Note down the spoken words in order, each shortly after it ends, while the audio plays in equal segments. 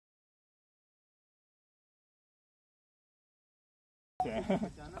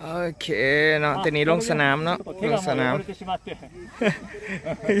โอเคเนาะตอนนี้ลงสนามเนาะลงสนาม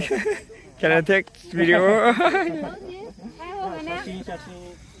Can I take video 1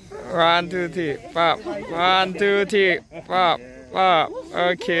 2 3ปั๊บ1 2 3ปั๊บโอ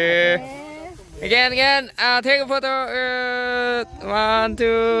เค again take a photo 1 2 3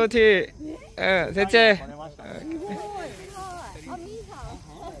เจ๊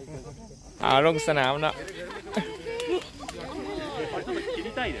ลงสนามเนาะ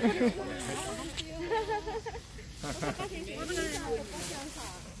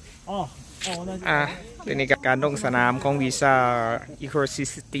ทีนี้การลงสนามของวีซ่าอีโคซิ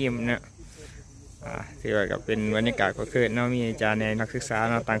สเต็มเนี่ยที่ว่าก็เป็นบรรยากาศก็คือเนาะมีอาจารย์ในนักศึกษา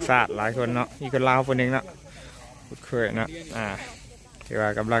เนาะต่างชาติหลายคนเนาะมีคนลาวคนหนึ่งเนาะพูดคุยเนาะที่ว่า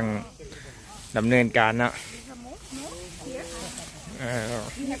กำลังดำเนินการเนาะ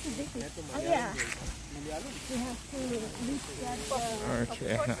โอเค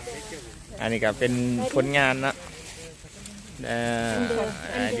นะอันนี้ก็เป็นผลงานนะ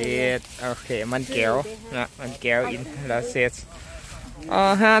อันนี้โอเคมันแก้วนะมันแก้ว in the set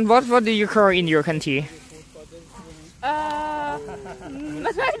Han what do you call in your country I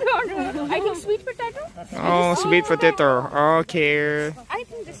don't know. I think sweet potato. Oh sweet potato okay I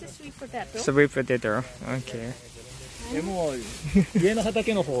think this is sweet potato. sweet potato okay もう家の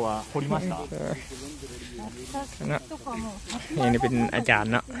畑の方は掘りましたนี่เป็นอาจาร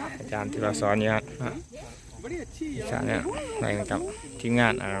ย์เนาะอาจารย์ที่เราสอนอยู่ฮะอาจารย์เนี่ยไปกับทีมงา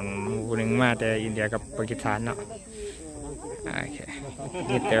นผู้หนึ่งมาแต่อินเดียกับปากีสถานเนาะโอเค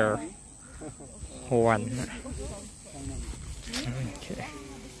get there one โอเค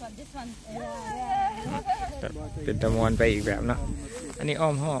เป็นตะมวนไปอีกแบบเนาะอันนี้อ้อ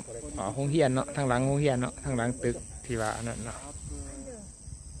มหอบห้องเฮียนเนาะทางหลังห้องเฮียนเนาะทางหลังตึกที่ว่านั่นเนาะ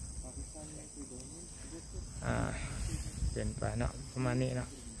เป็นไปเนาะประมาณนี้เนาะ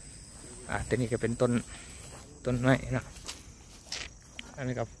ตัวนี้ก็เป็นต้นไม้เนาะอัน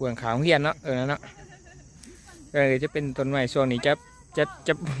นี้กับพวงขาวเฮียนเนาะเนาะจะเป็นต้นไม้ช่วงนี้จะ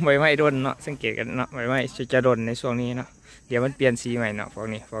ใบไม้ร่นเนาะสังเกตกันเนาะใบไม้จะร่นในช่วงนี้เนาะเดี๋ยวมันเปลี่ยนสีใหม่เนาะพวก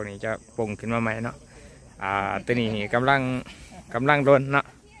นี้จะป่งขึ้นมาใหม่เนาะตัวนี้กำลังร่นเนาะ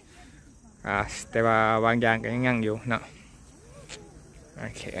แต่ว่าบางอย่างก็ยังอยู่เนาะโอ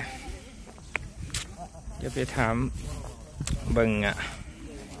เคจะไปถามเบิ่ง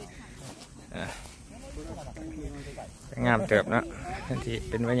งามเติบเนาะที่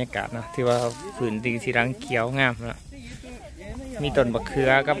เป็นบรรยากาศเนาะที่ว่าผืนดินสีรังเขียวงามเนาะมีต้นบักเขื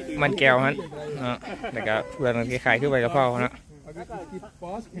อกับมันแก้วฮะเนาะแล้วก็เพื่อนคล้ายๆขึ้นไปกับพ่อเนาะ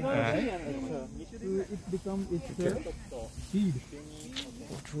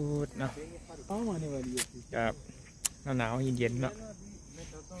พูดเนาะกับหนาวเย็นๆเนาะ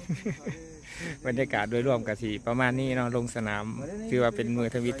บรรยากาศโดยรวมกับสีประมาณนี้เนาะลงสนามถือว่าเป็นมือ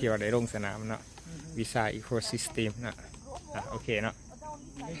ทวิตที่ว่าได้ลงสนามเนาะวีซ่าอีโคซิสเต็มเนาะโอเคเนาะ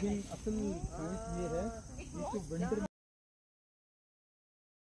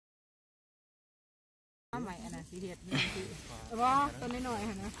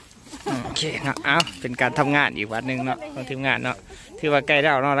โอเคเนาะเป็นการทำงานอีกวันหนึ่งเนาะของทีมงานเนาะที่ว่าใกล้แ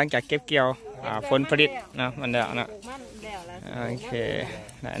ล้วเนาะหลังจากเก็บเกี่ยวผลผลิตเนาะมันแล้วเนาะโอเค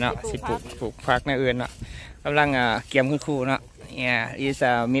เนาะสิปลูกผักในอื่นเนาะกำลังเกี่ยมคุณครูเนาะ yeah is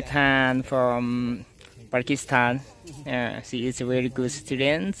a Mithan from Pakistan she is a very good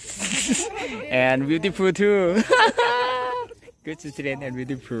student and beautiful too good student and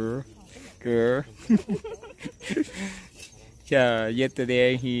beautiful girl yeah yesterday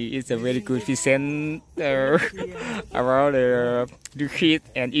he is a very good presenter about the decrease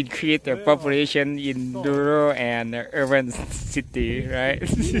and increase the population in rural and urban city, right?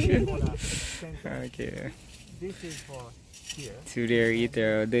 Okay. So there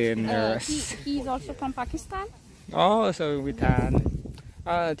either then he's also from Pakistan. Oh, so we can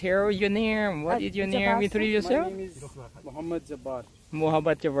tell your name. What is your name? Introduce yourself. Muhammad Jabbar.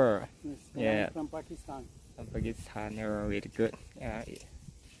 Muhammad Jabbar. Yeah. From Pakistan. From Pakistan. You're really good. Yeah.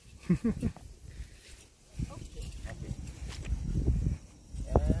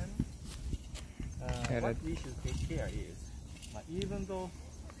 What we should take care is, even though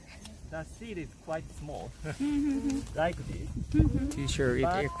the seed is quite small, like this, T-shirt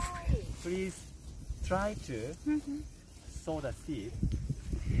but please try to sow the seed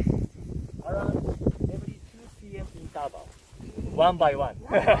around every 2 cm interval, one by one.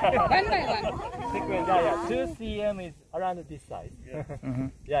 One by one. Sequence, yeah. 2 cm is around this size.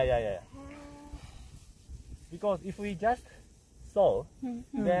 Yeah. Because if we just sow,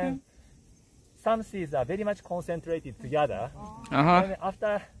 then some seeds are very much concentrated together. And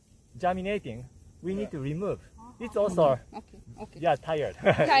after germinating, we need to remove it's also Okay. yeah tired.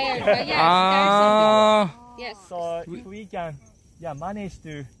 Tired. Yes. Ah. Yes. So if we can manage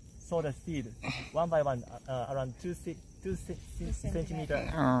to sow the seed one by one around 2 centimeter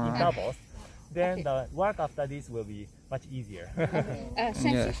intervals, then the work after this will be much easier.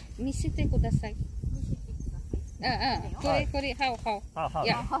 先生、見せてください。これ、how?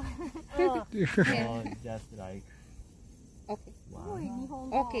 Yeah. So just like Okay. one,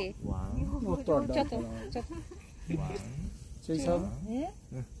 Okay. one, ちょっと。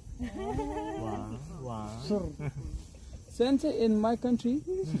 one. Since in my country,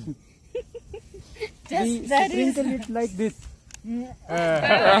 Just we that is. sprinkle it like this.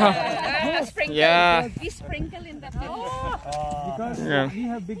 Sprinkle. Yeah. We sprinkle in the Because Yeah. we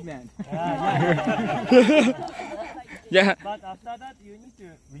have big land. Yeah. But after that, you need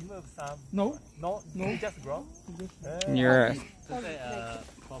to remove some. No, No, you just grow. Yes. To say,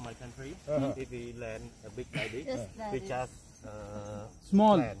 for my country, if we land a big like this, we just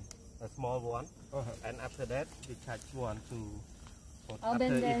small. plant a small one, and after that, we touch one to. After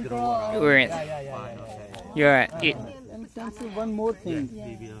it grow around. Right. Fine, okay. Yeah. It. And cancel one more thing.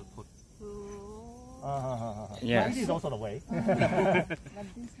 We will put. Yes. This is also the way.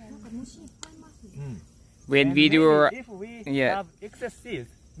 When we do. If we Yeah. have excess seeds,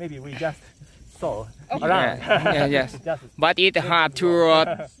 maybe we just sow Yeah. around. Yes. Just But it hard to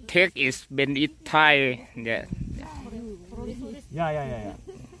take is when it tie. Yeah. yeah.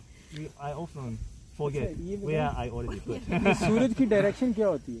 I often forget where I already put. ये सूरज की direction क्या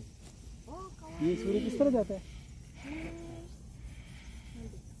होती है? ये सूरज किस तरह जाता है?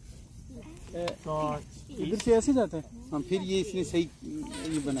 So इधर से ऐसे जाता है. हाँ, फिर ये इसने सही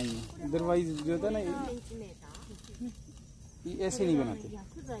ये बनाई है. Otherwise जो होता है ना ये ऐसे नहीं बनाते.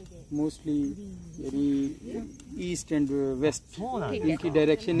 Mostly यानी ईस्ट एंड वेस्ट इनकी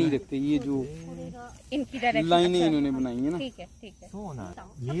डायरेक्शन नहीं रखते. ये जो इनकी डायरेक्शन लाइनें इन्होंने बनाई है ना. ठीक है. そうなんだ。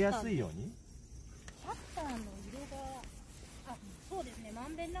見えやすいように。そうですね、ま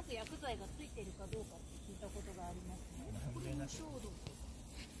んべんなく薬剤がついてるかどうかって聞いたことがありますね。これも消毒。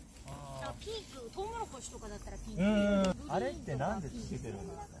ピーク、トウモロコシとかだったらピーク。あれってなんでつけてるん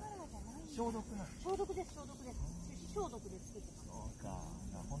ですか。消毒なの。消毒です、消毒です。消毒でつけてます。そうか。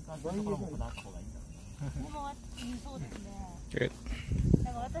本当はそういうところもこだわった方がいいんだろうな。そうですね。 Good.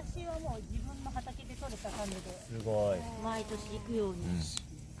 だから私はもう自分の畑で採れた種ですごい。毎年行くようにし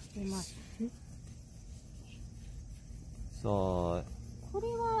てます。 So これ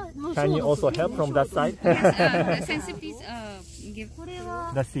はもう can you also help from that side? Sensei, please give. これ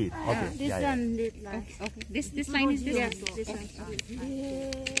は The seed. Okay. this Yeah, yeah. one did like Okay. This line is this. yes, this one.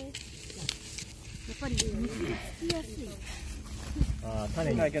 やっぱりつきやすい。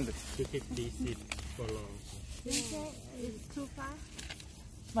種に。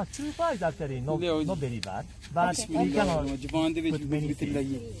まあ too far is actually not very bad, but we cannot जुबान दे विच put many बिल्कुल seeds.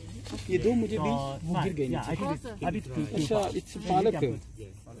 लगी. ये दो मुझे भी So, वो गिर गए yeah, I नीचे. think it's a bit too अच्छा, far. it's पालक है.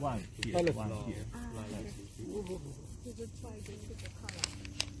 One here, Palat. one here.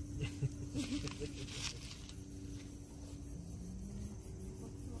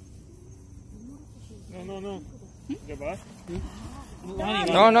 No.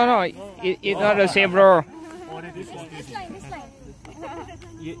 It's not the same, bro. This line.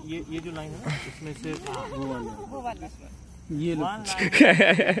 ये जो लाइन है ना इसमें से ये लो. one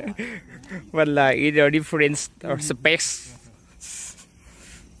line But like it's a different specs.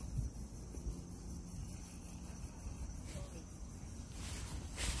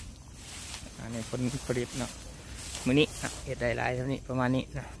 อันนี้ผลผลิตเนาะมื้อนี้เฮ็ดได้หลายเท่านี้ประมาณนี้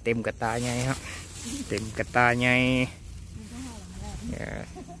นะเต็มกระตาใหญ่ครับเต็มกระตาใหญ่ Yeah.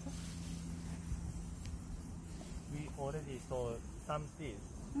 we already saw some seeds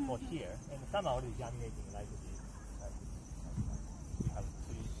for here and some are already germinating like this. We have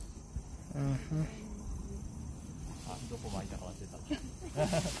three. あ、どこ巻いたか忘れた。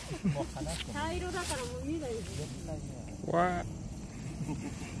もう話しても茶色だからもう見えないです。絶対ね、 What?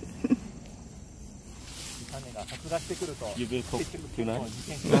 種が発芽してくると。指こ結局くないもう事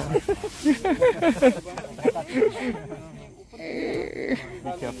件 Be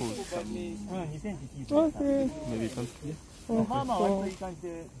careful. 2センチキープした。 Maybe some. まあまあ割といい感じで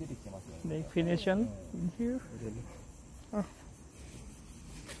出てきてますよね。 Definition in here.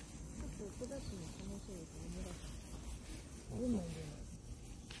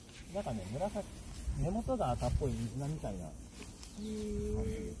 なんかね、紫、根元が赤っぽい水菜みたいな感じです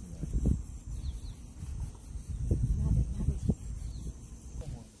ね。で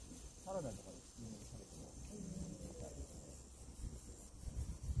もサラダとかで普通に食べても。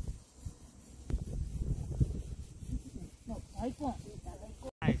大根。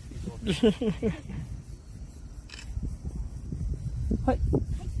はい、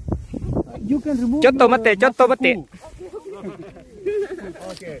You can remove ちょっと待ってちょっと待って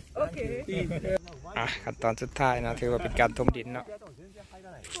Okay. Okay. อ่ะขั้นตอนสุดท้ายเนาะถือว่าเป็นการถมดินเนาะ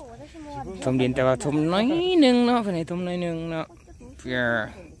そう私もある ถมดินแต่ว่าถมน้อยหนึงเนาะคนนี้ถมน้อยหนึงเนาะเพื่อ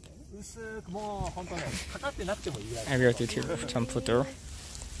薄くもう本当ね、かかってなくてもいいぐらい。 I will do some photo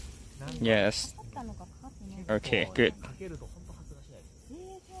yes かったのかかかってない okay good かけると本当発芽しないで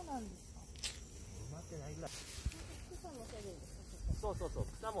す。そうなんですか埋まってないぐらい。草乗せるんですかそうそうそう。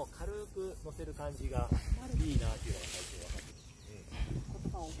草も軽く乗せる感じがいいなっていうのが最近分かって。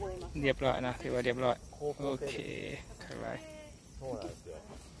言葉を覚えます เรียบร้อยนะถือว่าเรียบร้อย 興奮 โอ せ เค ず。 บ๊ายบาย そうなんですよ。